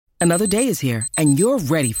Another day is here, and you're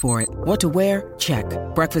ready for it. What to wear? Check.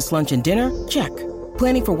 Breakfast, lunch, and dinner? Check.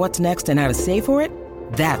 Planning for what's next and how to save for it?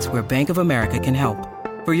 That's where Bank of America can help.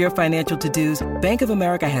 For your financial to-dos, Bank of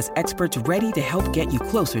America has experts ready to help get you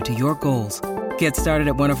closer to your goals. Get started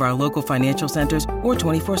at one of our local financial centers or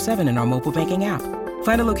 24/7 in our mobile banking app.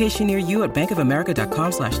 Find a location near you at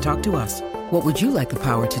bankofamerica.com/talktous. What would you like the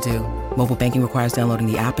power to do? Mobile banking requires downloading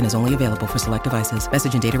the app and is only available for select devices.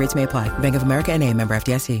 Message and data rates may apply. Bank of America N.A., member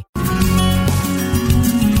FDIC.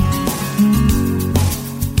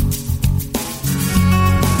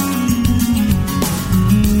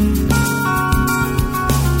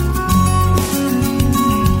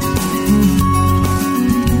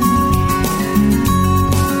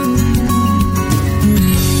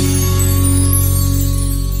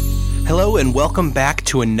 Hello and welcome back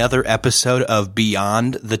to another episode of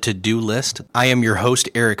Beyond the To-Do List. I am your host,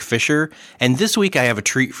 Eric Fisher, and this week I have a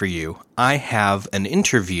treat for you. I have an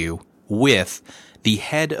interview with the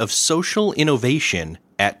head of social innovation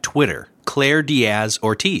at Twitter, Claire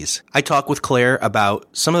Diaz-Ortiz. I talk with Claire about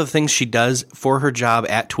some of the things she does for her job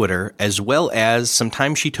at Twitter, as well as some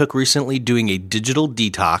time she took recently doing a digital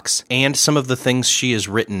detox, and some of the things she has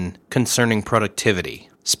written concerning productivity.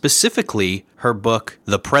 Specifically, her book,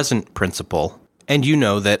 The Present Principle. And you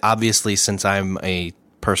know that obviously, since I'm a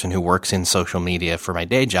person who works in social media for my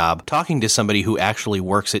day job, talking to somebody who actually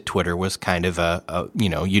works at Twitter was kind of a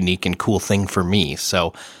unique and cool thing for me.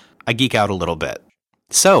 So I geek out a little bit.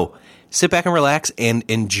 So sit back and relax and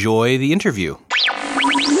enjoy the interview.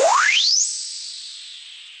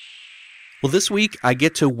 Well, this week I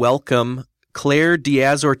get to welcome Claire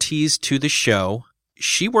Diaz-Ortiz to the show.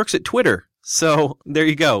 She works at Twitter. So there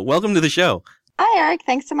you go. Welcome to the show. Hi, Eric.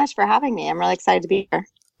 Thanks so much for having me. I'm really excited to be here.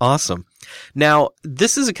 Awesome. Now,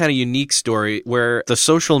 this is a kind of unique story where the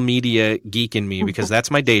social media geek in me, because that's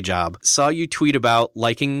my day job, saw you tweet about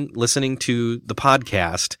listening to the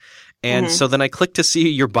podcast. And so then I clicked to see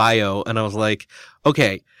your bio and I was like,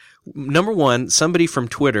 okay, number one, somebody from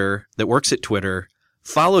Twitter that works at Twitter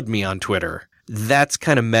followed me on Twitter. That's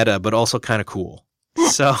kind of meta, but also kind of cool.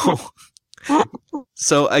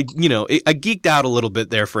 So I geeked out a little bit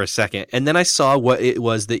there for a second, and then I saw what it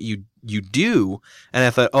was that you do, and I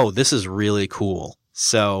thought, oh, this is really cool.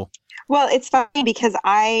 So, well, it's funny because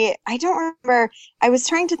I don't remember. I was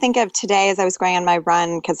trying to think of today as I was going on my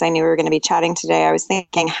run because I knew we were going to be chatting today. I was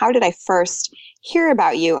thinking, how did I first hear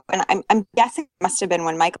about you? And I'm guessing it must have been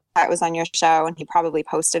when Michael Hyatt was on your show, and he probably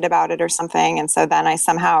posted about it or something. And so then I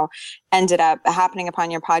somehow ended up happening upon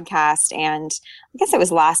your podcast. And I guess it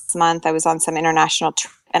was last month. I was on some international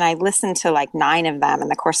trip, and I listened to like 9 of them in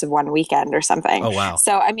the course of one weekend or something. Oh, wow.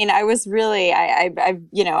 So, I mean, I was really,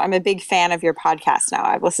 I'm a big fan of your podcast now.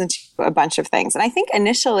 I've listened to a bunch of things. And I think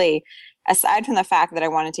initially, aside from the fact that I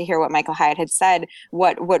wanted to hear what Michael Hyatt had said,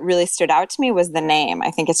 what really stood out to me was the name.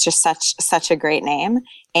 I think it's just such a great name,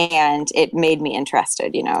 and it made me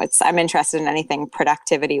interested. I'm interested in anything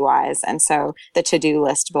productivity wise, and so the To-Do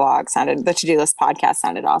List podcast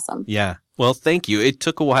sounded awesome. Yeah. Well, thank you. It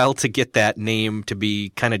took a while to get that name to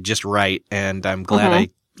be kind of just right, and I'm glad I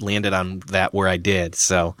landed on that where I did.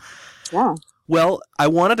 So, yeah. Well, I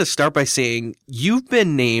wanted to start by saying you've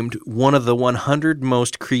been named one of the 100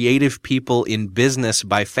 most creative people in business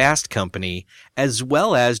by Fast Company, as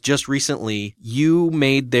well as just recently you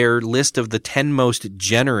made their list of the 10 most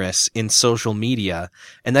generous in social media,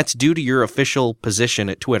 and that's due to your official position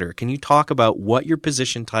at Twitter. Can you talk about what your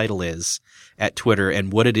position title is at Twitter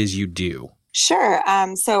and what it is you do? Sure.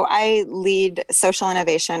 So I lead social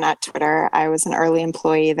innovation at Twitter. I was an early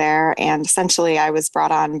employee there, and essentially I was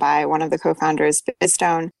brought on by one of the co-founders,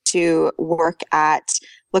 BizStone, to work at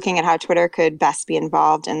looking at how Twitter could best be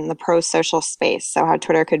involved in the pro-social space. So how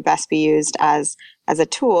Twitter could best be used as a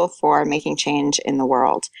tool for making change in the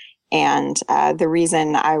world. And the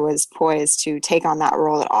reason I was poised to take on that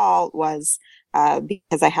role at all was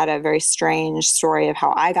because I had a very strange story of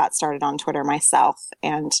how I got started on Twitter myself.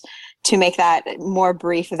 And to make that more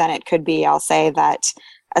brief than it could be, I'll say that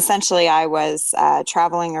essentially I was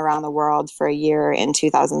traveling around the world for a year in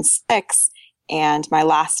 2006. And my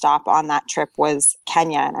last stop on that trip was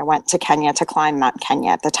Kenya. And I went to Kenya to climb Mount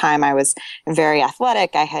Kenya. At the time, I was very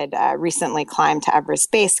athletic. I had recently climbed to Everest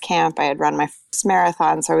Base Camp. I had run my first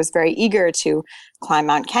marathon. So I was very eager to climb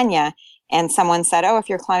Mount Kenya. And someone said, oh, if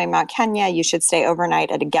you're climbing Mount Kenya, you should stay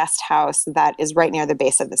overnight at a guest house that is right near the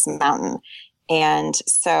base of this mountain. And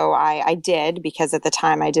so I did, because at the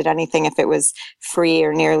time I did anything if it was free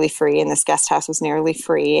or nearly free, and this guest house was nearly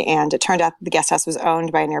free. And it turned out the guest house was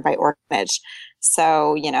owned by a nearby orphanage.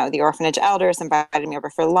 So, the orphanage elders invited me over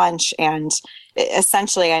for lunch, and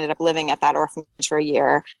essentially I ended up living at that orphanage for a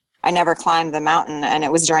year. I never climbed the mountain. And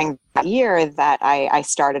it was during that year that I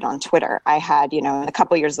started on Twitter. I had, a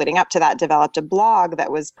couple years leading up to that, developed a blog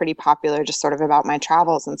that was pretty popular, just sort of about my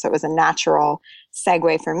travels. And so it was a natural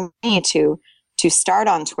segue for me to start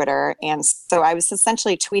on Twitter. And so I was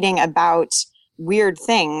essentially tweeting about weird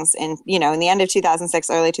things. And, in the end of 2006,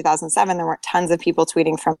 early 2007, there weren't tons of people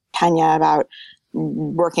tweeting from Kenya about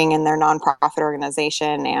working in their nonprofit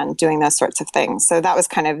organization and doing those sorts of things. So that was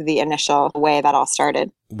kind of the initial way that all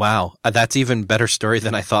started. Wow. That's even better story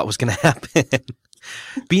than I thought was going to happen.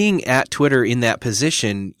 Being at Twitter in that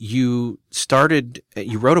position, you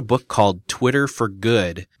wrote a book called Twitter for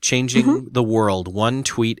Good, Changing the World One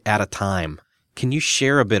Tweet at a Time. Can you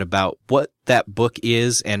share a bit about what that book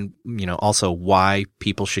is and, also why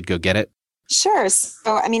people should go get it? Sure.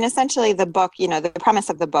 So, essentially the book, the premise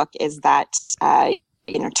of the book is that,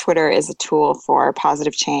 Twitter is a tool for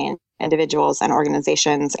positive change. Individuals and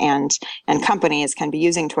organizations and companies can be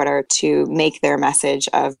using Twitter to make their message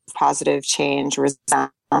of positive change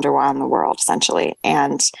resound around the world, essentially.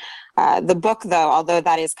 And the book, though, although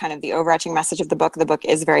that is kind of the overarching message of the book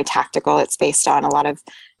is very tactical. It's based on a lot of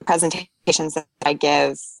presentations that I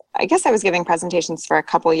give. I guess I was giving presentations for a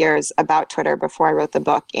couple years about Twitter before I wrote the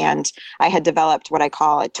book. And I had developed what I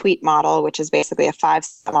call a tweet model, which is basically a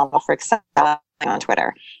 5-step model for excelling on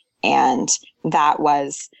Twitter. And that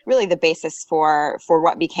was really the basis for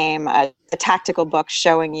what became a tactical book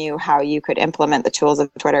showing you how you could implement the tools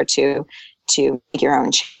of Twitter to make your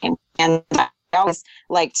own change. And I always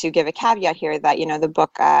like to give a caveat here that, the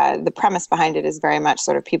book, the premise behind it is very much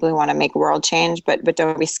sort of people who want to make world change, but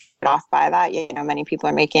don't be scared off by that. Many people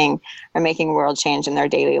are making world change in their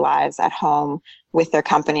daily lives at home, with their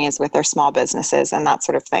companies, with their small businesses, and that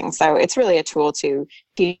sort of thing. So it's really a tool to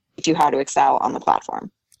teach you how to excel on the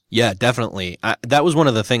platform. Yeah, definitely. That was one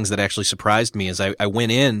of the things that actually surprised me is I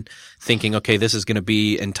went in thinking, okay, this is going to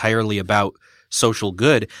be entirely about social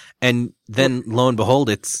good. And then lo and behold,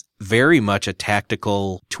 it's very much a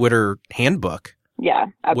tactical Twitter handbook. Yeah,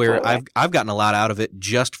 absolutely. Where I've gotten a lot out of it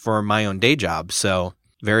just for my own day job. So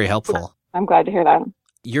very helpful. I'm glad to hear that.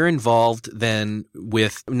 You're involved then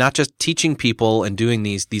with not just teaching people and doing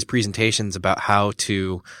these presentations about how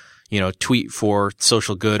to tweet for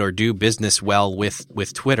social good or do business well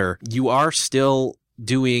with Twitter. You are still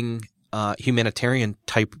doing humanitarian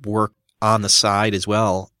type work on the side as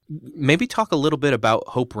well. Maybe talk a little bit about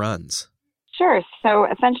Hope Runs. Sure. So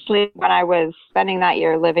essentially, when I was spending that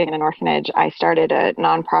year living in an orphanage, I started a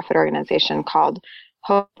nonprofit organization called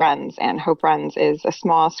Hope Runs. And Hope Runs is a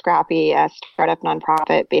small, scrappy startup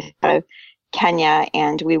nonprofit based out of Kenya,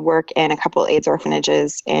 and we work in a couple AIDS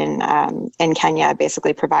orphanages in Kenya,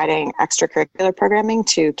 basically providing extracurricular programming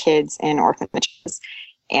to kids in orphanages.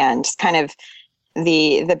 And kind of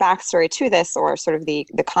the backstory to this, or sort of the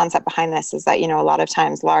concept behind this, is that a lot of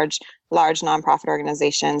times large nonprofit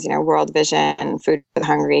organizations, World Vision, Food for the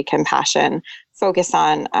Hungry, Compassion, focus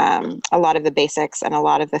on a lot of the basics and a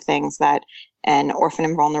lot of the things that an orphan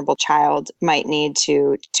and vulnerable child might need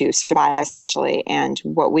to survive, essentially. And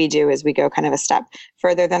what we do is we go kind of a step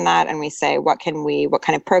further than that, and we say, what kind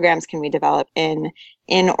of programs can we develop in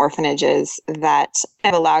orphanages that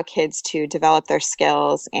allow kids to develop their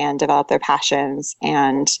skills and develop their passions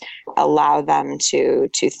and allow them to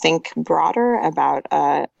think broader about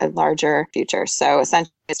a larger future. So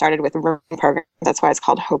essentially it started with run programs. That's why it's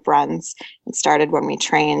called Hope Runs. It started when we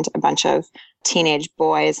trained a bunch of teenage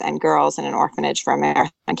boys and girls in an orphanage for a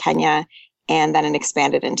marathon in Kenya, and then it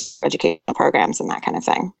expanded into educational programs and that kind of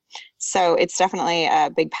thing. So it's definitely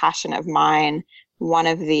a big passion of mine. One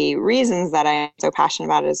of the reasons that I am so passionate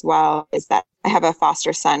about it as well is that I have a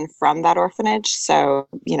foster son from that orphanage. So,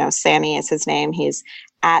 Sammy is his name. He's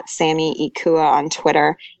at Sammy Ikua on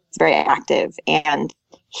Twitter. He's very active, and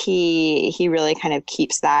he really kind of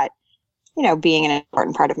keeps that, being an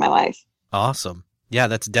important part of my life. Awesome. Yeah,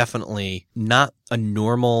 that's definitely not a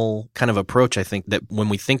normal kind of approach. I think that when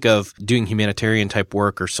we think of doing humanitarian type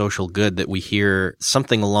work or social good, that we hear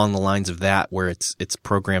something along the lines of that, where it's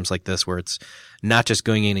programs like this, where it's not just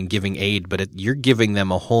going in and giving aid, but you're giving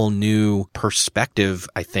them a whole new perspective,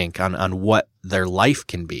 I think, on what their life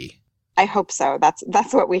can be. I hope so.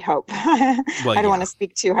 That's what we hope. Well, I don't want to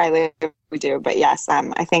speak too highly of what we do, but yes,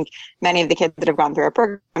 I think many of the kids that have gone through our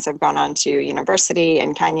programs have gone on to university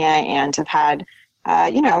in Kenya and have had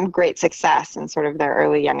great success in sort of their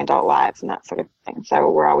early young adult lives and that sort of thing.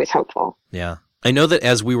 So we're always hopeful. Yeah. I know that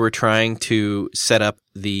as we were trying to set up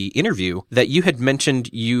the interview, that you had mentioned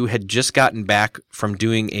you had just gotten back from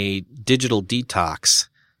doing a digital detox.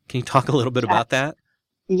 Can you talk a little bit about that?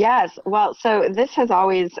 Yes. Well, so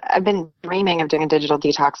I've been dreaming of doing a digital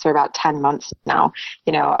detox for about 10 months now.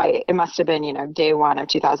 It must have been, day one of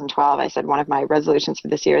 2012. I said one of my resolutions for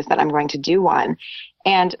this year is that I'm going to do one.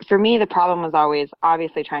 And for me, the problem was always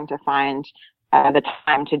obviously trying to find the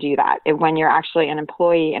time to do that. When you're actually an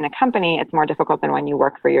employee in a company, it's more difficult than when you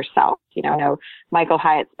work for yourself. I know Michael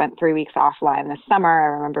Hyatt spent 3 weeks offline this summer. I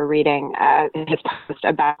remember reading his post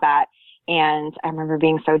about that. And I remember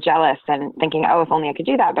being so jealous and thinking, oh, if only I could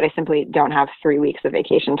do that. But I simply don't have 3 weeks of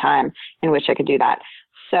vacation time in which I could do that.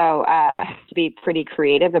 So I had to be pretty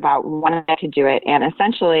creative about when I could do it. And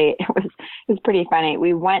essentially, it was pretty funny.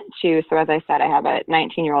 So as I said, I have a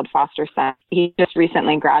 19-year-old foster son. He just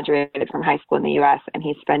recently graduated from high school in the U.S., and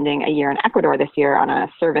he's spending a year in Ecuador this year on a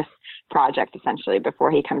service project, essentially,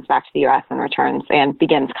 before he comes back to the U.S. and returns and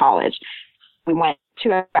begins college. We went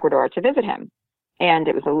to Ecuador to visit him. And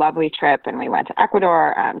it was a lovely trip. And we went to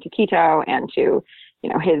Ecuador, to Quito, and to,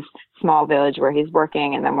 his small village where he's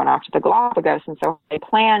working, and then went off to the Galapagos. And so I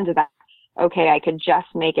planned that, okay, I could just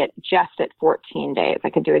make it just at 14 days.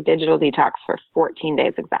 I could do a digital detox for 14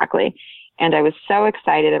 days exactly. And I was so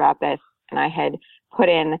excited about this. And I had put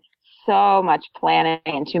in so much planning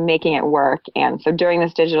into making it work. And so during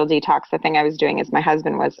this digital detox, the thing I was doing is my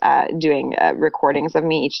husband was doing recordings of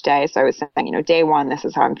me each day. So I was saying, day one, this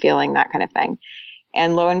is how I'm feeling, that kind of thing.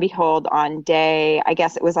 And lo and behold, on day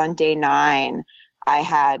 9, I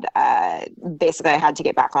had I had to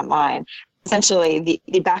get back online. Essentially,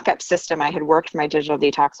 the backup system I had worked for my digital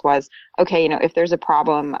detox was, okay, if there's a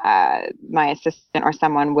problem, my assistant or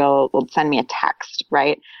someone will send me a text,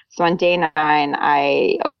 right? So on day 9,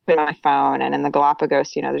 I opened my phone, and in the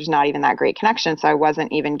Galapagos, there's not even that great connection. So I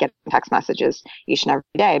wasn't even getting text messages each and every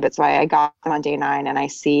day. But so I got them on day 9, and I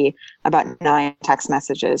see about 9 text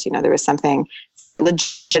messages. There was something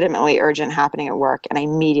legitimately urgent happening at work, and I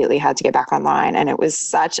immediately had to get back online. And it was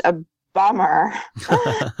such a bummer.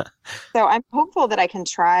 So I'm hopeful that I can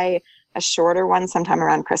try a shorter one sometime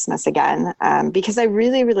around Christmas again, because I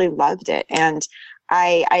really, really loved it. And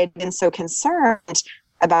I had been so concerned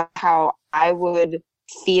about how I would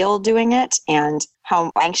feel doing it and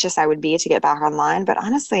how anxious I would be to get back online. But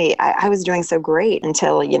honestly, I was doing so great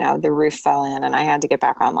until, the roof fell in and I had to get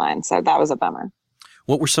back online. So that was a bummer.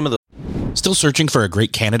 What were some of the... Still searching for a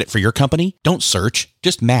great candidate for your company? Don't search,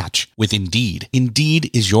 just match with Indeed. Indeed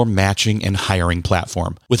is your matching and hiring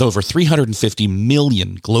platform. With over 350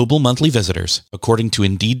 million global monthly visitors, according to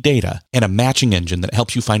Indeed data, and a matching engine that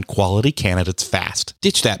helps you find quality candidates fast.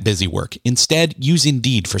 Ditch that busy work. Instead, use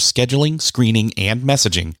Indeed for scheduling, screening, and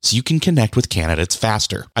messaging so you can connect with candidates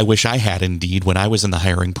faster. I wish I had Indeed when I was in the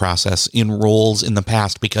hiring process in roles in the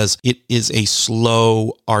past, because it is a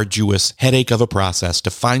slow, arduous headache of a process to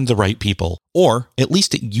find the right people. Or, at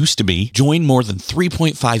least it used to be. Join more than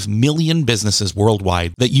 3.5 million businesses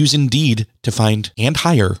worldwide that use Indeed to find and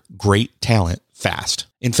hire great talent fast.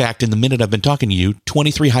 In fact, in the minute I've been talking to you,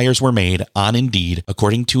 23 hires were made on Indeed,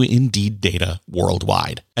 according to Indeed data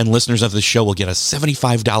worldwide. And listeners of the show will get a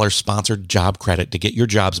 $75 sponsored job credit to get your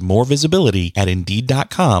jobs more visibility at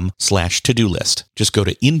Indeed.com/to-do list. Just go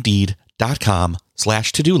to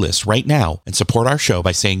Indeed.com/to-do list right now and support our show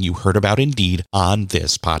by saying you heard about Indeed on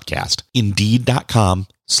this podcast.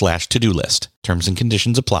 Indeed.com/to-do list. Terms and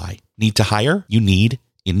conditions apply. Need to hire? You need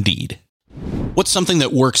Indeed. What's something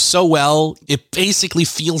that works so well, it basically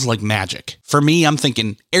feels like magic? For me, I'm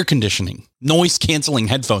thinking air conditioning, noise canceling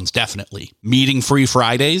headphones, definitely. Meeting-free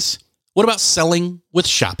Fridays? What about selling with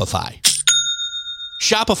Shopify?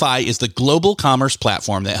 Shopify is the global commerce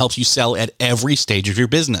platform that helps you sell at every stage of your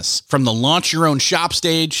business. From the launch your own shop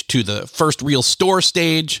stage to the first real store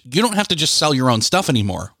stage, you don't have to just sell your own stuff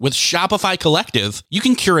anymore. With Shopify Collective, you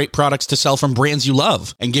can curate products to sell from brands you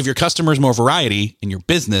love and give your customers more variety and your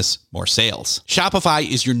business more sales. Shopify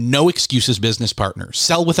is your no excuses business partner.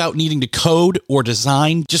 Sell without needing to code or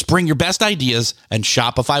design. Just bring your best ideas and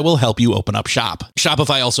Shopify will help you open up shop.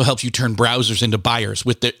 Shopify also helps you turn browsers into buyers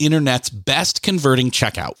with the internet's best converting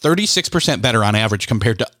checkout, 36% better on average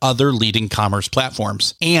compared to other leading commerce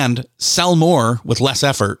platforms. And sell more with less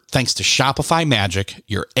effort thanks to Shopify Magic,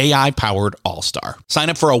 your AI-powered all-star. Sign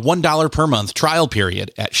up for a $1 per month trial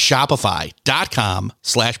period at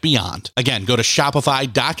shopify.com/beyond. Again, go to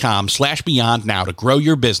shopify.com/beyond now to grow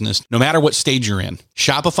your business no matter what stage you're in.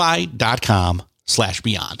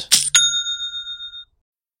 Shopify.com/beyond.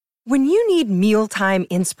 When you need mealtime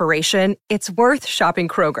inspiration, it's worth shopping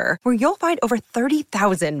Kroger, where you'll find over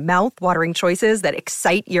 30,000 mouth-watering choices that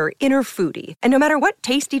excite your inner foodie. And no matter what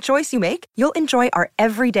tasty choice you make, you'll enjoy our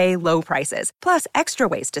everyday low prices, plus extra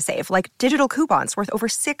ways to save, like digital coupons worth over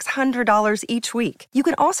 $600 each week. You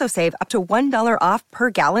can also save up to $1 off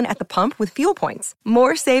per gallon at the pump with fuel points.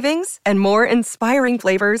 More savings and more inspiring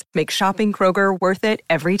flavors make shopping Kroger worth it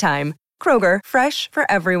every time. Kroger, fresh for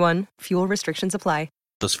everyone. Fuel restrictions apply.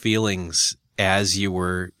 Those feelings as you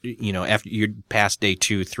were, after you're past day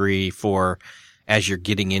 2, 3, 4, as you're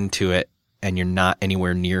getting into it and you're not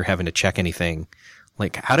anywhere near having to check anything,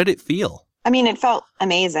 like, how did it feel? I mean, it felt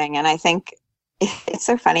amazing. And I think it's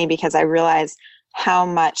so funny because I realized how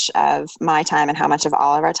much of my time and how much of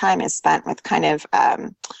all of our time is spent with kind of,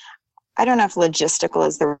 I don't know if logistical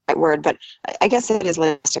is the right word, but I guess it is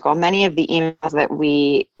logistical. Many of the emails that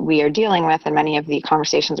we are dealing with and many of the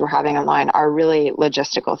conversations we're having online are really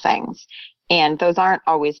logistical things. And those aren't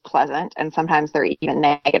always pleasant, and sometimes they're even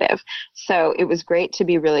negative. So it was great to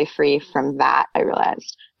be really free from that. I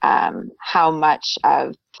realized how much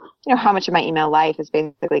of my email life is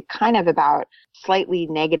basically kind of about slightly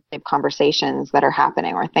negative conversations that are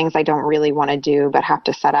happening or things I don't really want to do but have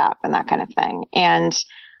to set up and that kind of thing. And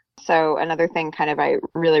so another thing kind of I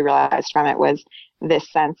really realized from it was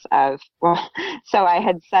this sense of, so I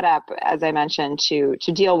had set up, as I mentioned, to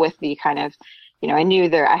deal with the kind of, I knew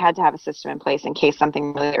I had to have a system in place in case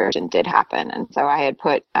something really urgent did happen. And so I had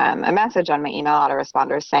put a message on my email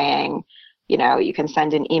autoresponder saying, you can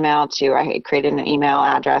send an email to, I had created an email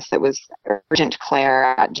address that was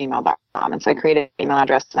urgentclaire@gmail.com. And so I created an email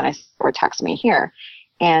address and I said, or text me here.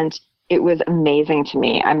 And it was amazing to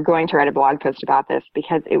me. I'm going to write a blog post about this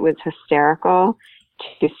because it was hysterical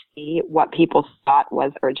to see what people thought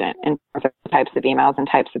was urgent in terms of the types of emails and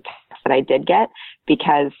types of texts that I did get,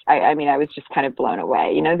 because I was just kind of blown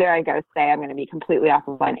away. There I go, say I'm going to be completely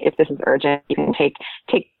offline. If this is urgent, you can take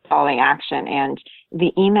following action. And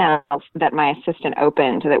the emails that my assistant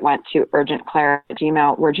opened that went to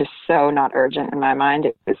urgentclaire@gmail were just so not urgent in my mind.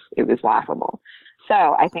 It was laughable.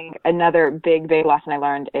 So I think another big, big lesson I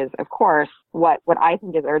learned is, of course, what I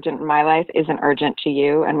think is urgent in my life isn't urgent to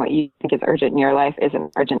you, and what you think is urgent in your life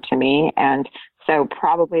isn't urgent to me. And so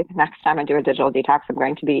probably the next time I do a digital detox, I'm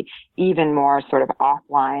going to be even more sort of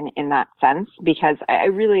offline in that sense, because I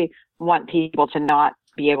really want people to not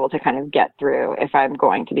be able to kind of get through if I'm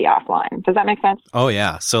going to be offline. Does that make sense? Oh,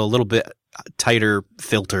 yeah. So a little bit tighter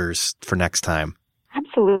filters for next time.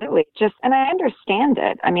 Absolutely. And I understand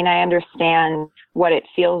it. I mean, I understand what it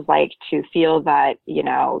feels like to feel that,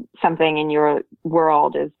 something in your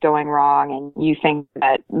world is going wrong and you think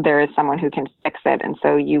that there is someone who can fix it. And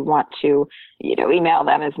so you want to, email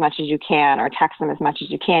them as much as you can or text them as much as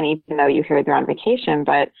you can, even though you hear they're on vacation.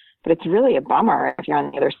 But it's really a bummer if you're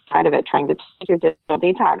on the other side of it trying to take your digital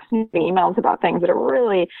detox and emails about things that are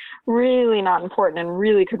really, really not important and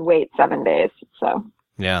really could wait 7 days. So.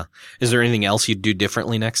 Yeah. Is there anything else you'd do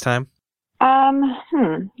differently next time?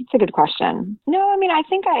 It's a good question. No, I mean, I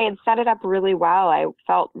think I had set it up really well. I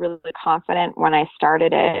felt really confident when I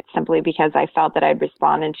started it simply because I felt that I'd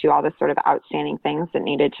responded to all the sort of outstanding things that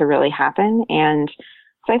needed to really happen. And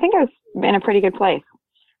so I think I was in a pretty good place.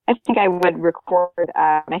 I think I would record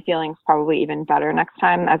my feelings probably even better next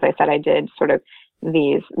time. As I said, I did sort of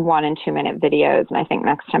these 1 and 2 minute videos. And I think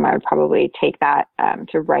next time I would probably take that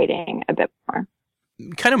to writing a bit more.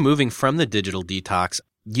 Kind of moving from the digital detox,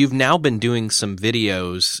 you've now been doing some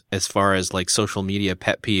videos as far as like social media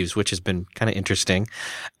pet peeves, which has been kind of interesting.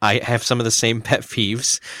 I have some of the same pet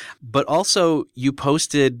peeves, but also you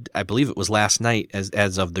posted, I believe it was last night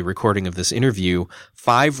as of the recording of this interview,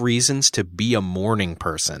 5 reasons to be a morning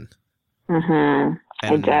person. Mm-hmm.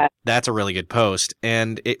 And I did. That's a really good post.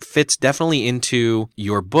 And it fits definitely into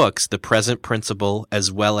your books, The Present Principle,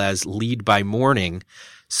 as well as Lead by Morning.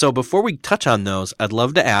 So before we touch on those, I'd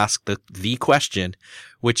love to ask the question,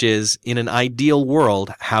 which is, in an ideal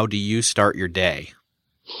world, how do you start your day?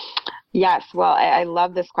 Yes. Well, I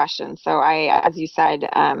love this question. So as you said,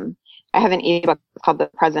 I have an ebook called The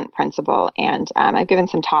Present Principle, and I've given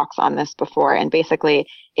some talks on this before. And basically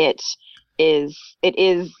it is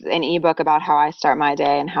an ebook about how I start my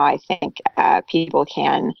day and how I think people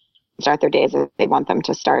can start their days if they want them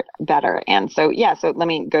to start better. And so, so let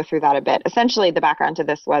me go through that a bit. Essentially, the background to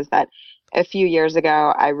this was that a few years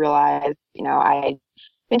ago, I realized, I had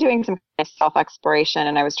been doing some self-exploration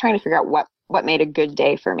and I was trying to figure out what made a good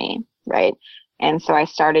day for me, right? And so I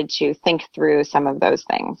started to think through some of those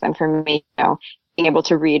things. And for me, Being able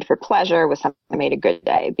to read for pleasure was something that made a good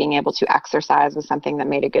day. Being able to exercise was something that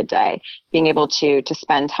made a good day. Being able to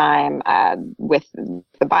spend time with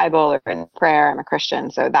the Bible or in prayer. I'm a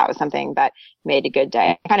Christian, so that was something that made a good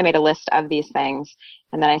day. I kind of made a list of these things,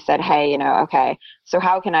 and then I said, hey, okay, so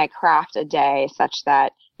how can I craft a day such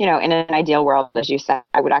that, in an ideal world, as you said,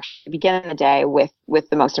 I would actually begin the day with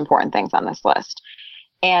the most important things on this list.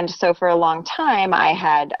 And so for a long time, I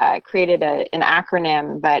had created an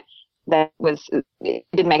acronym that it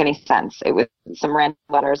didn't make any sense. It was some random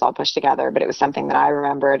letters all pushed together, but it was something that I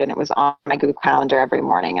remembered, and it was on my Google Calendar every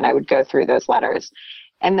morning, and I would go through those letters.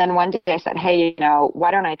 And then one day I said, hey,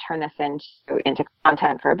 why don't I turn this into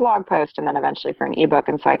content for a blog post and then eventually for an ebook?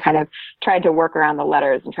 And so I kind of tried to work around the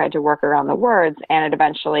letters and tried to work around the words, and it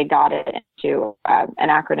eventually got it into an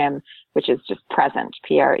acronym, which is just PRESENT,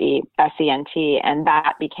 PRESENT. And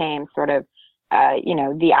that became sort of,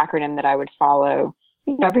 the acronym that I would follow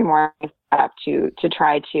every morning up to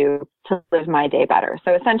try to live my day better.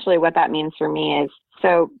 So essentially what that means for me is,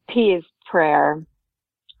 so P is prayer,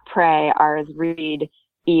 pray, R is read,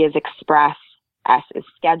 E is express, S is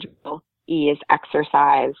schedule, E is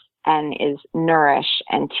exercise, N is nourish,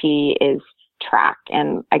 and T is track.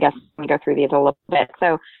 And I guess we go through these a little bit.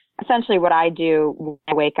 So essentially what I do when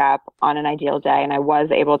I wake up on an ideal day, and I was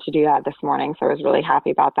able to do that this morning, so I was really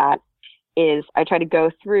happy about that, is I try to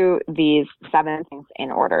go through these 7 things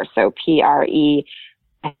in order. So PRESENT,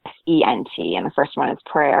 and the first one is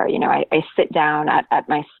prayer. I sit down at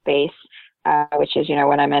my space, which is,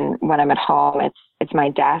 when I'm at home, it's my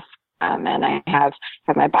desk, and I have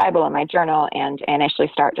my Bible and my journal, and initially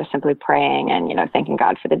start just simply praying and, thanking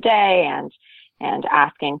God for the day and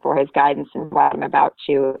asking for his guidance in what I'm about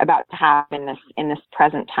to have in this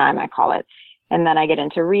present time, I call it. And then I get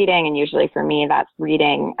into reading, and usually for me, that's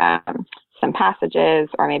reading some passages,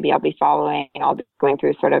 or maybe I'll be going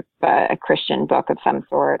through sort of a Christian book of some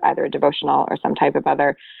sort, either a devotional or some type of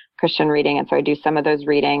other Christian reading. And so I do some of those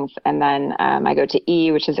readings, and then I go to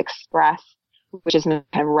E, which is express, which is kind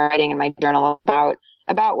of writing in my journal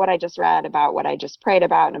about what I just read, about what I just prayed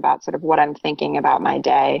about, and about sort of what I'm thinking about my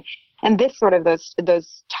day. And this sort of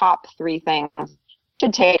those top 3 things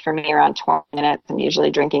should take for me around 20 minutes. I'm usually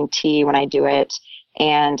drinking tea when I do it.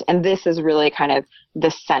 And this is really kind of the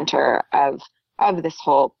center of this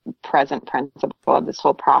whole present principle, of this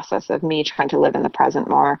whole process of me trying to live in the present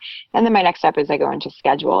more. And then my next step is I go into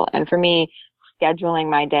schedule. And for me, scheduling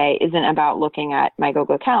my day isn't about looking at my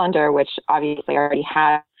Google Calendar, which obviously already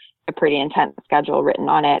has a pretty intense schedule written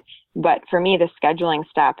on it. But for me, the scheduling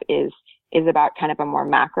step is about kind of a more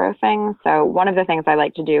macro thing. So one of the things I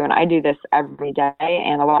like to do, and I do this every day,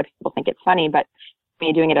 and a lot of people think it's funny, but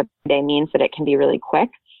me doing it every day means that it can be really quick.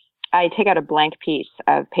 I take out a blank piece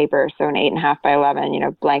of paper, so an 8.5 by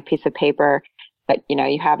 11, blank piece of paper that,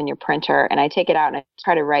 you have in your printer, and I take it out and I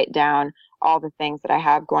try to write down all the things that I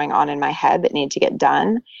have going on in my head that need to get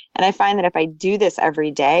done. And I find that if I do this every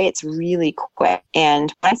day, it's really quick.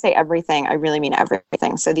 And when I say everything, I really mean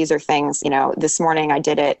everything. So these are things, this morning I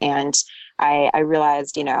did it, and I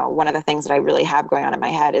realized, one of the things that I really have going on in my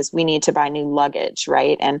head is we need to buy new luggage,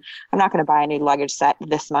 right? And I'm not going to buy a new luggage set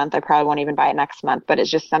this month. I probably won't even buy it next month, but it's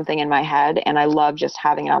just something in my head. And I love just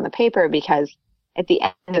having it on the paper, because at the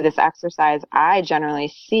end of this exercise, I generally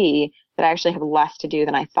see that I actually have less to do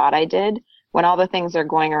than I thought I did. When all the things are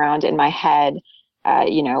going around in my head,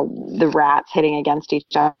 the rats hitting against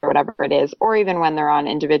each other, or whatever it is, or even when they're on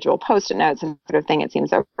individual Post-it notes and sort of thing, it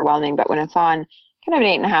seems overwhelming. But when it's on kind of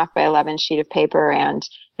an 8.5 by 11 sheet of paper, and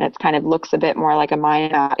it kind of looks a bit more like a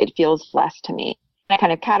mind map, it feels less to me. I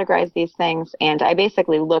kind of categorize these things, and I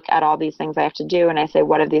basically look at all these things I have to do, and I say,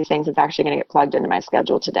 what of these things is actually going to get plugged into my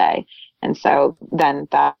schedule today? And so then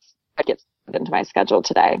that's what gets plugged into my schedule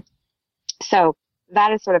today. So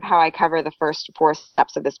that is sort of how I cover the first 4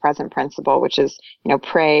 steps of this present principle, which is,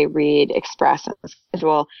 pray, read, express, and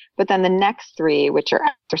schedule. But then the next 3, which are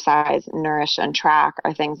exercise, nourish, and track,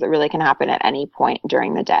 are things that really can happen at any point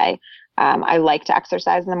during the day. I like to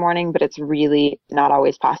exercise in the morning, but it's really not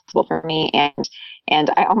always possible for me. And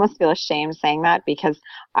I almost feel ashamed saying that, because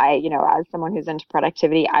I, as someone who's into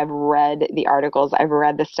productivity, I've read the articles, I've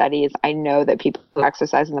read the studies. I know that people who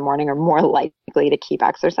exercise in the morning are more likely to keep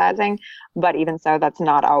exercising. But even so, that's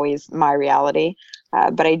not always my reality.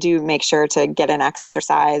 But I do make sure to get an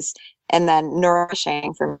exercise. And then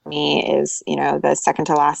nourishing for me is, the second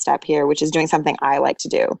to last step here, which is doing something I like to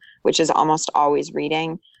do, which is almost always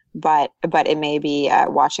reading. But it may be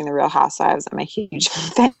watching The Real Housewives. I'm a huge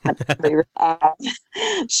fan of the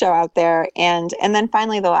show out there. And then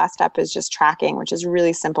finally, the last step is just tracking, which is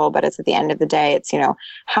really simple, but it's at the end of the day. It's,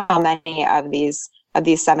 how many of these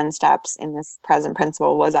 7 steps in this present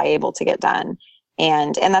principle was I able to get done?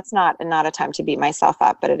 And that's not a time to beat myself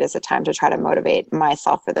up, but it is a time to try to motivate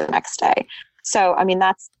myself for the next day. So, I mean,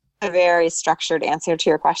 that's a very structured answer to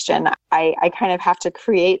your question. I kind of have to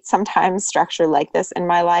create sometimes structure like this in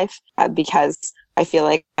my life because I feel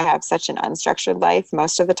like I have such an unstructured life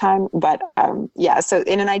most of the time. But so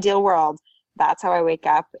in an ideal world, that's how I wake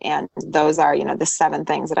up. And those are, the 7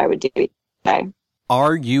 things that I would do each day.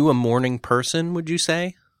 Are you a morning person, would you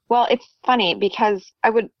say? Well, it's funny because I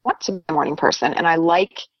would want to be a morning person and I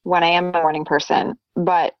like when I am a morning person.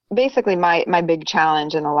 But basically my big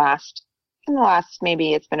challenge in the last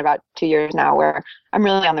maybe it's been about 2 years now where I'm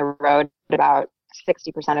really on the road about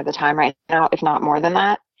 60% of the time right now, if not more than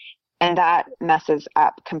that. And that messes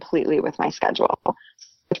up completely with my schedule.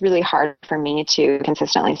 It's really hard for me to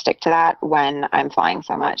consistently stick to that when I'm flying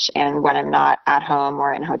so much and when I'm not at home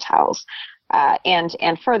or in hotels.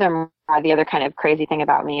 And furthermore, the other kind of crazy thing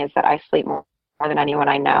about me is that I sleep more than anyone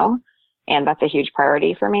I know. And that's a huge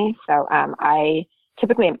priority for me. So I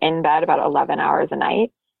typically am in bed about 11 hours a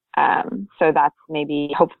night. So that's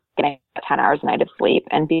maybe hopefully getting 10 hours a night of sleep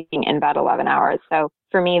and being in bed 11 hours. So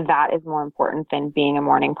for me, that is more important than being a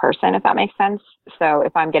morning person, if that makes sense. So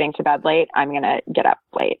if I'm getting to bed late, I'm going to get up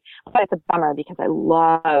late. But it's a bummer because I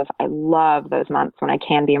love those months when I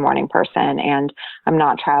can be a morning person and I'm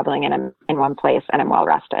not traveling and I'm in one place and I'm well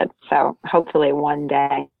rested. So hopefully one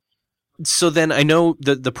day. So then I know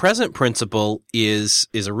the Present Principle is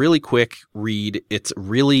a really quick read. It's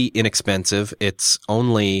really inexpensive. It's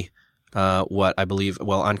only what I believe,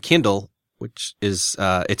 on Kindle, which is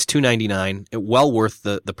it's $2.99, well worth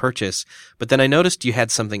the purchase. But then I noticed you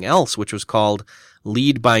had something else, which was called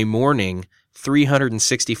Lead by Morning,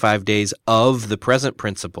 365 Days of the Present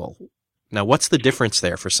Principle. Now, what's the difference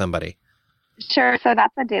there for somebody? Sure. So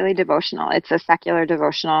that's a daily devotional. It's a secular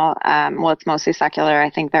devotional. It's mostly secular. I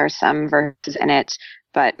think there are some verses in it,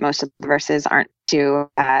 but most of the verses aren't too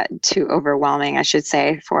overwhelming, I should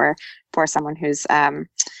say, for someone who's a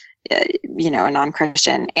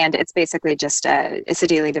non-Christian. And it's basically just it's a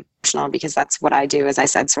daily devotional because that's what I do. As I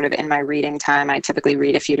said, sort of in my reading time, I typically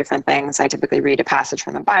read a few different things. I typically read a passage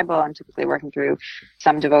from the Bible. I'm typically working through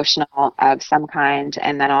some devotional of some kind.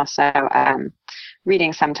 And then also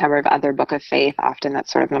reading some type of other book of faith. Often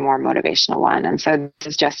that's sort of the more motivational one. And so this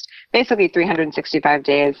is just basically 365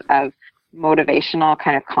 days of motivational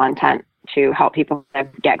kind of content to help people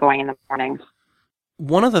get going in the mornings.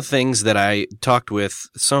 One of the things that I talked with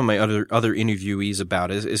some of my other interviewees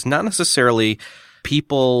about is not necessarily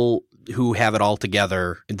people who have it all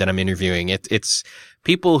together that I'm interviewing. It's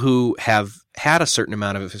people who have had a certain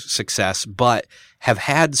amount of success, but have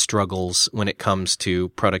had struggles when it comes to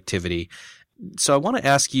productivity. So I want to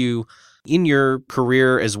ask you, in your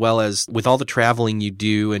career as well as with all the traveling you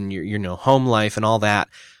do and your home life and all that,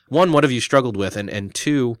 one, what have you struggled with? And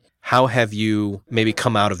two, how have you maybe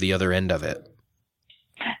come out of the other end of it?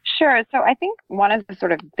 Sure. So I think one of the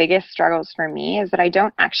sort of biggest struggles for me is that I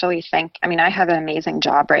don't actually think, I have an amazing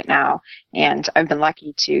job right now and I've been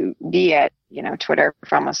lucky to be at, Twitter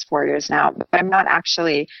for almost 4 years now, but I'm not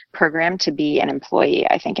actually programmed to be an employee,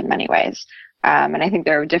 I think, in many ways. And I think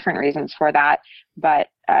there are different reasons for that. But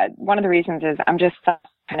one of the reasons is I'm just some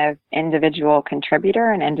kind of individual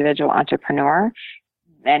contributor, an individual entrepreneur.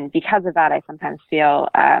 And because of that, I sometimes feel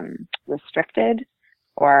restricted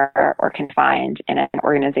or confined in an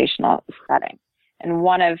organizational setting. And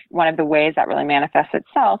one of the ways that really manifests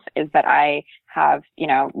itself is that I have,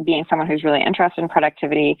 being someone who's really interested in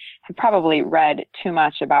productivity, have probably read too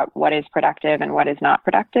much about what is productive and what is not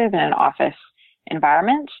productive in an office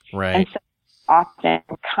environment. Right. And so often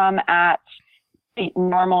come at the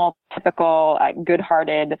normal, typical,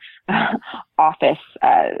 good-hearted office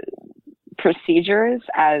procedures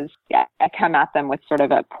as I come at them with sort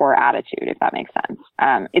of a poor attitude, if that makes sense.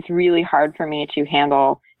 It's really hard for me to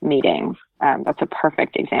handle meetings. That's a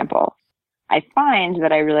perfect example. I find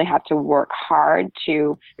that I really have to work hard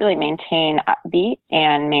to really maintain upbeat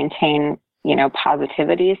and maintain,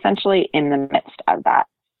 positivity essentially in the midst of that.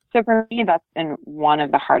 So for me, that's been one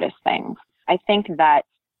of the hardest things. I think that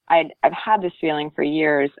I've had this feeling for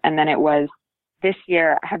years, and then it was this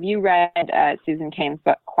year. Have you read Susan Cain's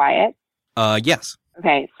book, Quiet? Yes.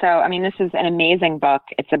 Okay. So, this is an amazing book.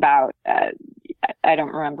 It's about, I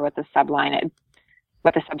don't remember what the subtitle is,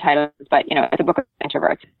 but, it's a book of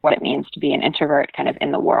introverts, what it means to be an introvert kind of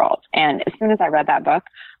in the world. And as soon as I read that book,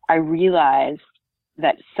 I realized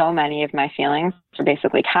that so many of my feelings are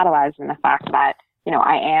basically catalyzed in the fact that,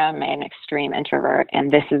 I am an extreme introvert, and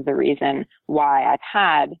this is the reason why I've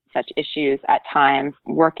had such issues at times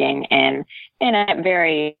working in a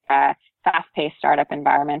very, fast-paced startup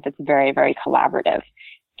environment that's very, very collaborative.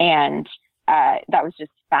 And that was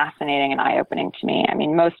just fascinating and eye-opening to me. I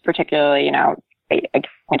mean, most particularly, I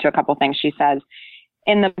went to a couple things she says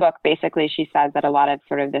in the book. Basically, she says that a lot of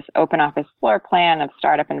sort of this open office floor plan of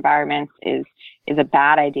startup environments is a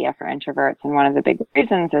bad idea for introverts. And one of the big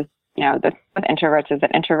reasons is, with introverts is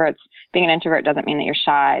that being an introvert doesn't mean that you're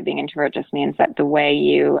shy. Being an introvert just means that the way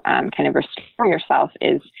you kind of restore yourself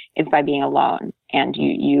is by being alone. And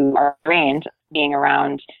you are trained being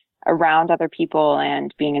around other people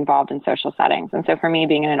and being involved in social settings. And so for me,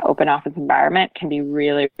 being in an open office environment can be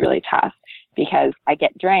really, really tough because I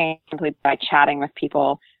get drained simply by chatting with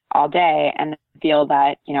people all day and feel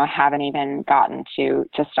that, I haven't even gotten to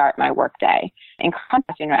start my work day. In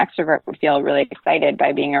contrast, extrovert would feel really excited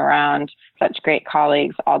by being around such great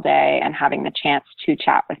colleagues all day and having the chance to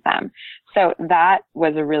chat with them. So that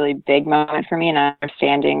was a really big moment for me in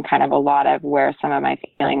understanding kind of a lot of where some of my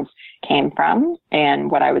feelings came from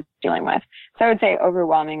and what I was dealing with. So I would say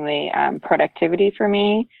overwhelmingly productivity for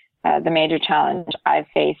me. The major challenge I've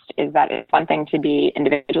faced is that it's one thing to be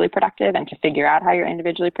individually productive and to figure out how you're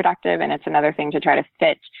individually productive. And it's another thing to try to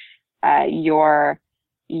fit how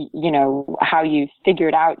you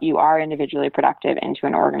figured out you are individually productive into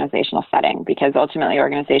an organizational setting, because ultimately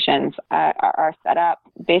organizations are set up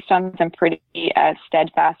based on some pretty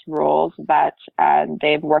steadfast rules that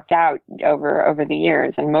they've worked out over the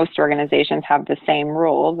years. And most organizations have the same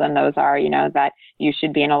rules. And those are, that you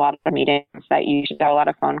should be in a lot of meetings, that you should have a lot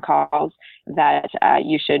of phone calls, that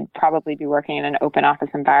you should probably be working in an open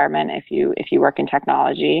office environment if you work in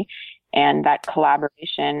technology, and that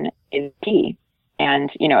collaboration is key.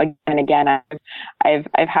 And, again and again,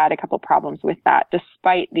 I've had a couple problems with that,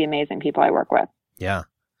 despite the amazing people I work with. Yeah.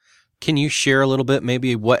 Can you share a little bit,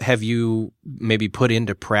 maybe what have you maybe put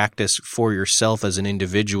into practice for yourself as an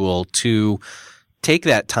individual to take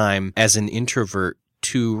that time as an introvert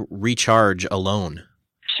to recharge alone?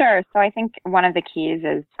 Sure. So I think one of the keys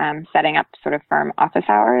is setting up sort of firm office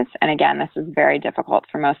hours. And again, this is very difficult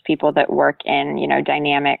for most people that work in,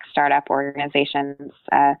 dynamic startup organizations.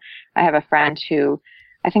 I have one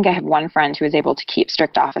friend who is able to keep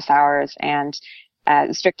strict office hours, and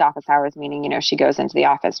strict office hours meaning, she goes into the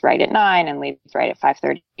office right at 9 and leaves right at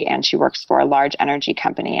 5:30, and she works for a large energy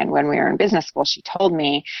company. And when we were in business school, she told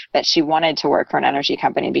me that she wanted to work for an energy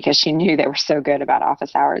company because she knew they were so good about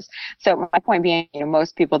office hours. So my point being,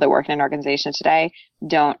 most people that work in an organization today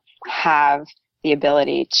don't have the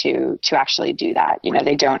ability to actually do that.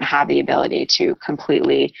 They don't have the ability to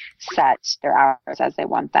completely set their hours as they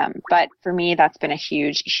want them. But for me, that's been a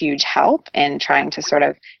huge, huge help in trying to sort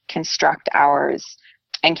of construct hours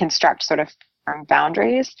and construct sort of firm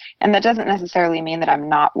boundaries. And that doesn't necessarily mean that I'm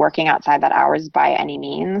not working outside that hours by any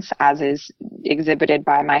means, as is exhibited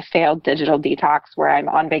by my failed digital detox, where I'm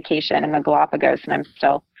on vacation in the Galapagos and I'm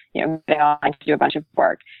still, getting on to do a bunch of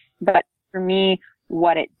work. But for me,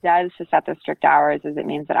 what it does to set those strict hours is it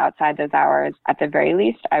means that outside those hours, at the very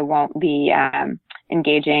least, I won't be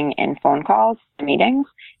engaging in phone calls, meetings,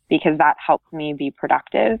 because that helps me be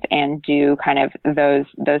productive and do kind of those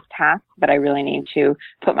tasks that I really need to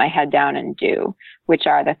put my head down and do, which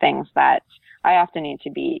are the things that I often need to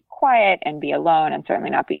be quiet and be alone and certainly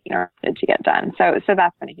not be interrupted to get done. So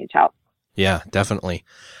that's been a huge help. Yeah, definitely.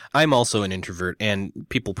 I'm also an introvert, and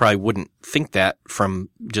people probably wouldn't think that from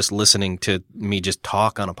just listening to me just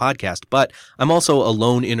talk on a podcast, but I'm also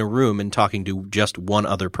alone in a room and talking to just one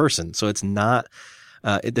other person. So it's not,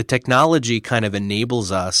 the technology kind of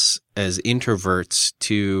enables us as introverts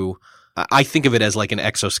to, I think of it as like an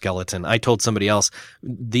exoskeleton. I told somebody else,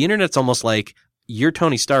 the internet's almost like you're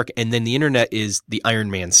Tony Stark and then the internet is the Iron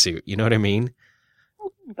Man suit. You know what I mean?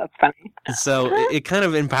 That's funny. So it kind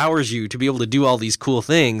of empowers you to be able to do all these cool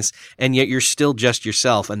things, and yet you're still just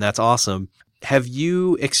yourself, and that's awesome. Have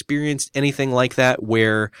you experienced anything like that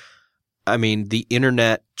where, the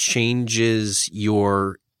internet changes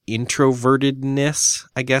your introvertedness,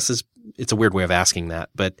 I guess it's a weird way of asking that,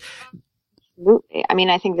 but. Absolutely.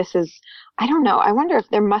 I think this is, I don't know. I wonder if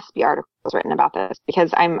there must be articles written about this,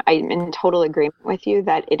 because I'm in total agreement with you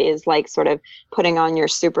that it is like sort of putting on your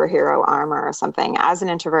superhero armor or something. As an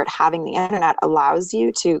introvert, having the internet allows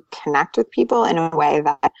you to connect with people in a way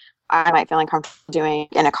that I might feel uncomfortable doing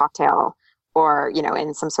in a cocktail or,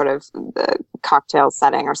 in some sort of cocktail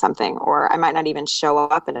setting or something, or I might not even show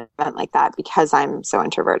up at an event like that because I'm so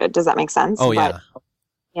introverted. Does that make sense? Oh, yeah. But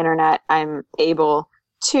the internet, I'm able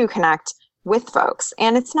to connect with folks.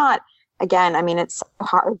 And it's not, again, it's so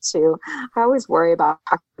hard to, I always worry about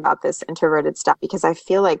talking about this introverted stuff because I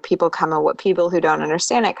feel like people who don't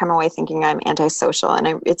understand it come away thinking I'm antisocial.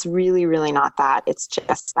 And it's really, really not that. It's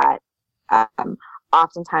just that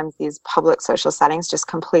oftentimes these public social settings just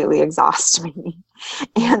completely exhaust me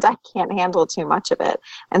and I can't handle too much of it.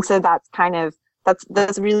 And so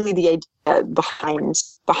that's really the idea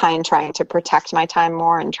behind trying to protect my time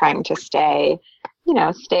more and trying to stay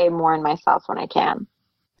more in myself when I can.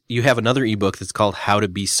 You have another ebook that's called How to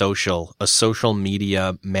Be Social, a social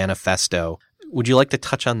media manifesto. Would you like to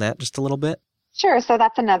touch on that just a little bit? Sure. So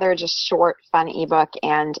that's another just short, fun ebook.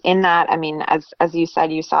 And in that, I mean, as you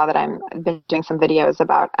said, you saw that I've been doing some videos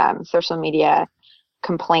about social media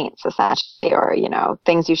complaints, essentially, or,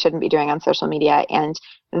 things you shouldn't be doing on social media. And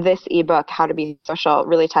this ebook, How to Be Social,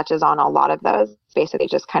 really touches on a lot of those, basically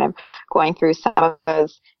just kind of going through some of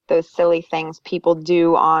those silly things people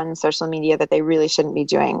do on social media that they really shouldn't be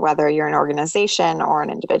doing, whether you're an organization or an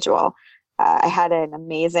individual. I had an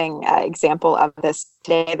amazing example of this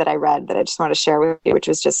today that I read that I just want to share with you, which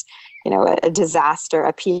was just, a disaster,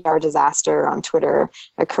 a PR disaster on Twitter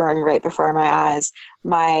occurring right before my eyes.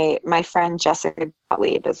 My friend Jessica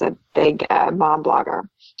Gottlieb is a big mom blogger.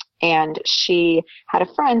 And she had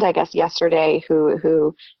a friend, I guess, yesterday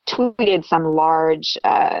who tweeted some large,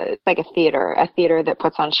 like a theater that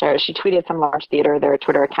puts on shows. She tweeted some large theater, their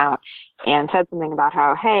Twitter account, and said something about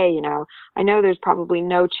how, hey, I know there's probably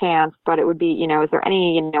no chance, but it would be, is there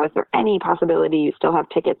any possibility you still have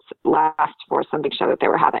tickets left for some big show that they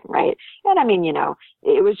were having, right? And I mean,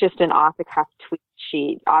 it was just an off-the-cuff tweet.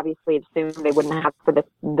 She obviously assumed they wouldn't have for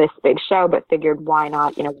this big show, but figured why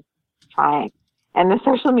not, trying. And the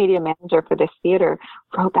social media manager for this theater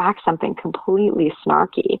wrote back something completely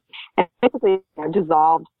snarky and basically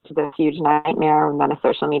dissolved to this huge nightmare, and then a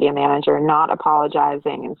social media manager not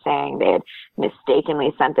apologizing and saying they had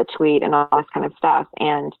mistakenly sent the tweet and all this kind of stuff.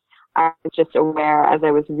 And I was just aware as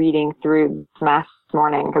I was reading through this mess this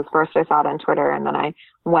morning, because first I saw it on Twitter and then I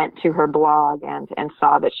went to her blog and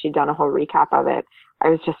saw that she'd done a whole recap of it. I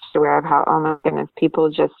was just aware of how, oh my goodness, people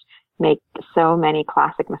just make so many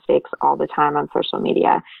classic mistakes all the time on social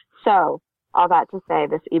media. So all that to say,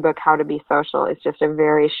 this ebook, How to Be Social, is just a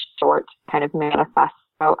very short kind of manifesto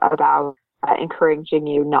about encouraging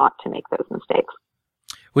you not to make those mistakes.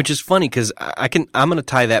 Which is funny because I'm going to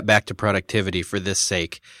tie that back to productivity for this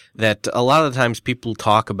sake, that a lot of the times people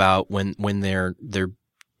talk about when they're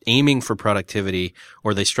aiming for productivity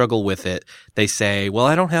or they struggle with it, they say, well,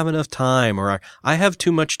 I don't have enough time, or I have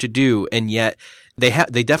too much to do. And yet they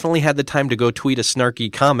definitely had the time to go tweet a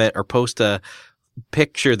snarky comment or post a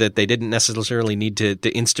picture that they didn't necessarily need to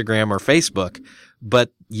Instagram or Facebook,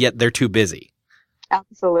 but yet they're too busy.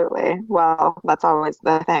 Absolutely. Well, that's always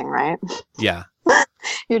the thing, right? Yeah.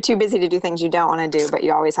 You're too busy to do things you don't want to do, but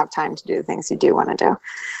you always have time to do the things you do want to do.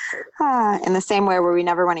 In the same way where we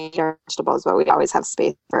never want to eat our vegetables, but we always have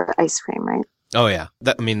space for ice cream, right? Oh, yeah.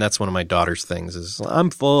 That's one of my daughter's things is,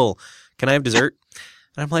 I'm full. Can I have dessert?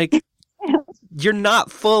 And I'm like, you're not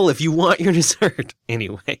full if you want your dessert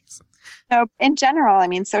anyways. So in general, I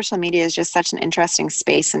mean, social media is just such an interesting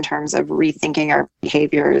space in terms of rethinking our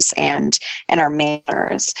behaviors and our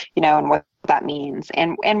manners, and what that means.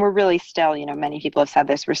 And we're really still, many people have said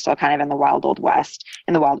this, we're still kind of in the wild west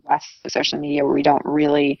of social media, where we don't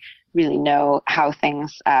really know how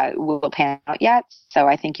things will pan out yet. So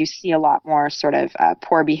I think you see a lot more sort of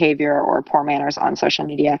poor behavior or poor manners on social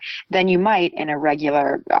media than you might in a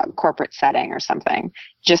regular corporate setting or something,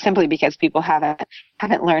 just simply because people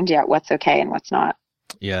haven't learned yet what's okay and what's not.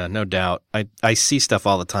 Yeah, no doubt. I see stuff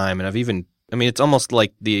all the time, and it's almost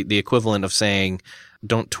like the equivalent of saying,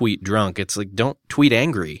 don't tweet drunk. It's like, don't tweet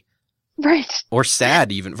angry. Right. Or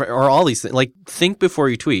sad even, or all these things. Like, think before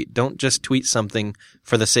you tweet. Don't just tweet something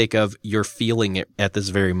for the sake of you're feeling it at this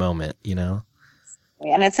very moment, And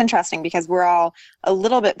it's interesting because we're all a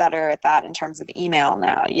little bit better at that in terms of email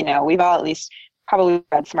now. We've all at least probably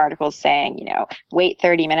read some articles saying, wait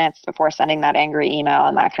 30 minutes before sending that angry email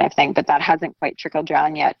and that kind of thing. But that hasn't quite trickled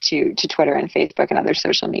down yet to Twitter and Facebook and other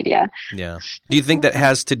social media. Yeah. Do you think that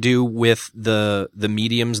has to do with the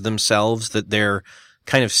mediums themselves, that they're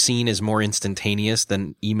kind of seen as more instantaneous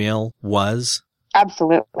than email was?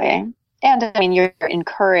 Absolutely. And I mean, you're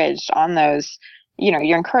encouraged on those,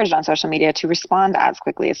 you're encouraged on social media to respond as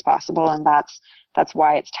quickly as possible. And that's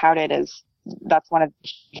why it's touted as, that's one of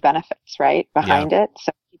the benefits, right, behind it.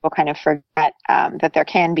 So people kind of forget that there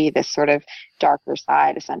can be this sort of darker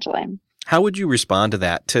side, essentially. How would you respond to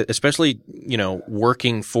that, especially,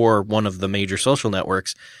 working for one of the major social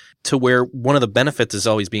networks, to where one of the benefits is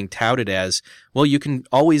always being touted as, well, you can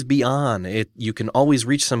always be on it. You can always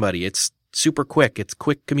reach somebody. It's super quick. It's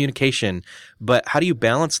quick communication. But how do you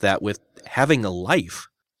balance that with having a life?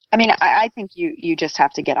 I mean, I think you just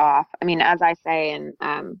have to get off. I mean, as I say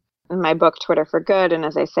in in my book, Twitter for Good. And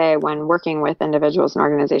as I say, when working with individuals and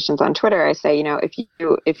organizations on Twitter, I say,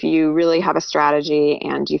 if you really have a strategy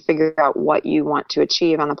and you figure out what you want to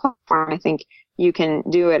achieve on the platform, I think you can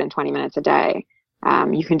do it in 20 minutes a day.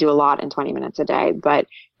 You can do a lot in 20 minutes a day, but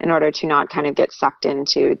in order to not kind of get sucked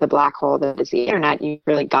into the black hole that is the internet, you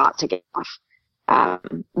really got to get off.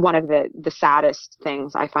 One of the saddest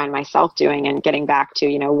things I find myself doing, and getting back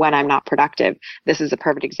to, when I'm not productive, this is a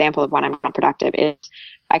perfect example of when I'm not productive, is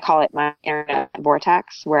I call it my internet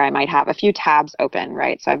vortex, where I might have a few tabs open,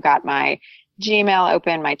 right? So I've got my Gmail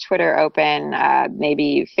open, my Twitter open,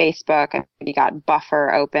 maybe Facebook, I've maybe got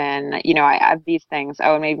Buffer open, I have these things,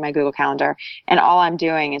 and maybe my Google Calendar. And all I'm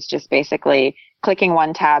doing is just basically clicking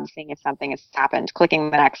one tab, seeing if something has happened, clicking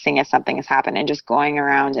the next, seeing if something has happened, and just going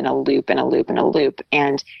around in a loop and a loop and a loop.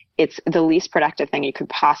 And it's the least productive thing you could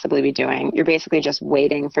possibly be doing. You're basically just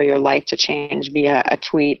waiting for your life to change via a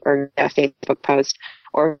tweet or a Facebook post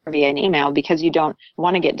or via an email, because you don't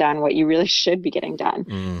want to get done what you really should be getting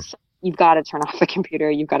done. So you've got to turn off the computer.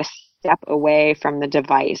 You've got to step away from the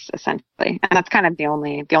device, essentially. And that's kind of the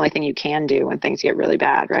only thing you can do when things get really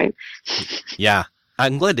bad, right? Yeah.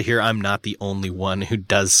 I'm glad to hear I'm not the only one who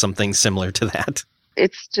does something similar to that.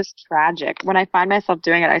 It's just tragic. When I find myself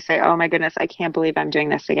doing it, I say, oh my goodness, I can't believe I'm doing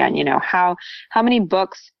this again. How many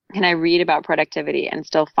books can I read about productivity and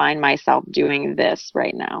still find myself doing this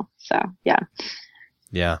right now? So, yeah.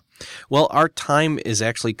 Yeah. Well, our time is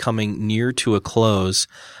actually coming near to a close.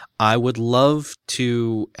 I would love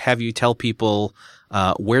to have you tell people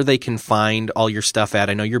where they can find all your stuff at.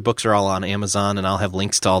 I know your books are all on Amazon, and I'll have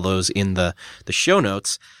links to all those in the show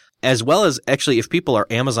notes, as well as actually if people are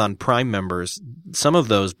Amazon Prime members, some of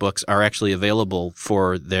those books are actually available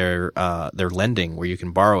for their lending, where you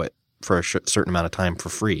can borrow it for a certain amount of time for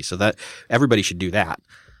free. So that everybody should do that.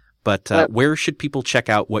 But where should people check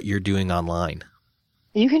out what you're doing online?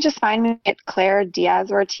 You can just find me at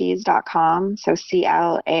ClaireDiazOrtiz.com. So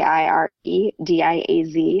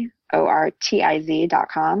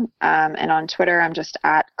ClaireDiazOrtiz.com. And on Twitter, I'm just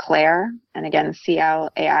at Claire, and again, Claire.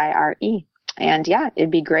 And yeah,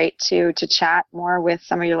 it'd be great to chat more with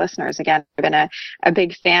some of your listeners. Again, I've been a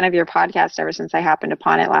big fan of your podcast ever since I happened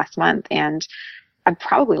upon it last month. And I've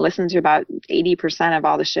probably listened to about 80% of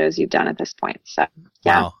all the shows you've done at this point. So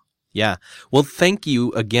yeah. Wow. Yeah. Well, thank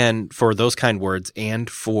you again for those kind words and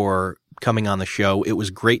for coming on the show. It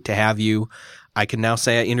was great to have you. I can now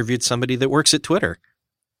say I interviewed somebody that works at Twitter.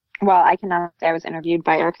 Well, I can now say I was interviewed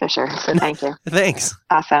by Eric Fisher. So thank you. Thanks.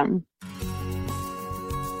 Awesome.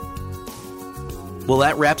 Well,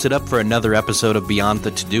 that wraps it up for another episode of Beyond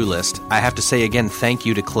the To-Do List. I have to say again, thank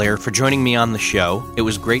you to Claire for joining me on the show. It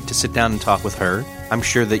was great to sit down and talk with her. I'm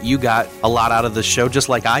sure that you got a lot out of the show just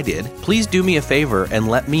like I did. Please do me a favor and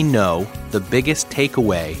let me know the biggest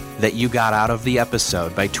takeaway that you got out of the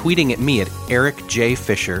episode by tweeting at me at Eric J.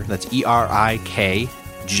 Fisher. That's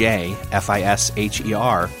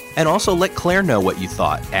ErikJFisher. And also let Claire know what you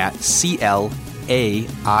thought at CLAIRE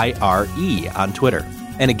on Twitter.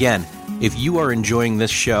 And again, if you are enjoying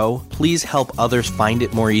this show, please help others find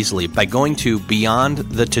it more easily by going to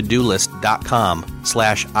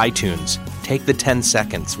beyondthetodolist.com/iTunes. Take the 10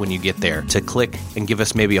 seconds when you get there to click and give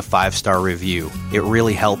us maybe a 5-star review. It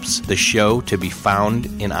really helps the show to be found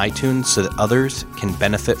in iTunes so that others can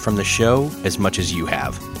benefit from the show as much as you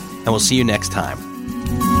have. And we'll see you next time.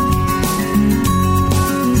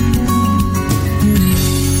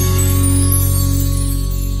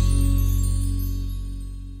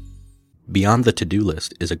 Beyond the To-Do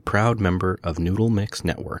List is a proud member of Noodle Mix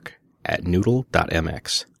Network at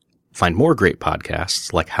noodle.mx. Find more great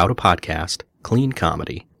podcasts like How to Podcast, Clean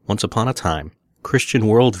Comedy, Once Upon a Time, Christian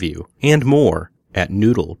Worldview, and more at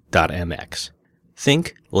noodle.mx.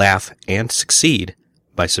 Think, laugh, and succeed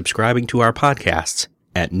by subscribing to our podcasts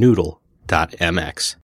at noodle.mx.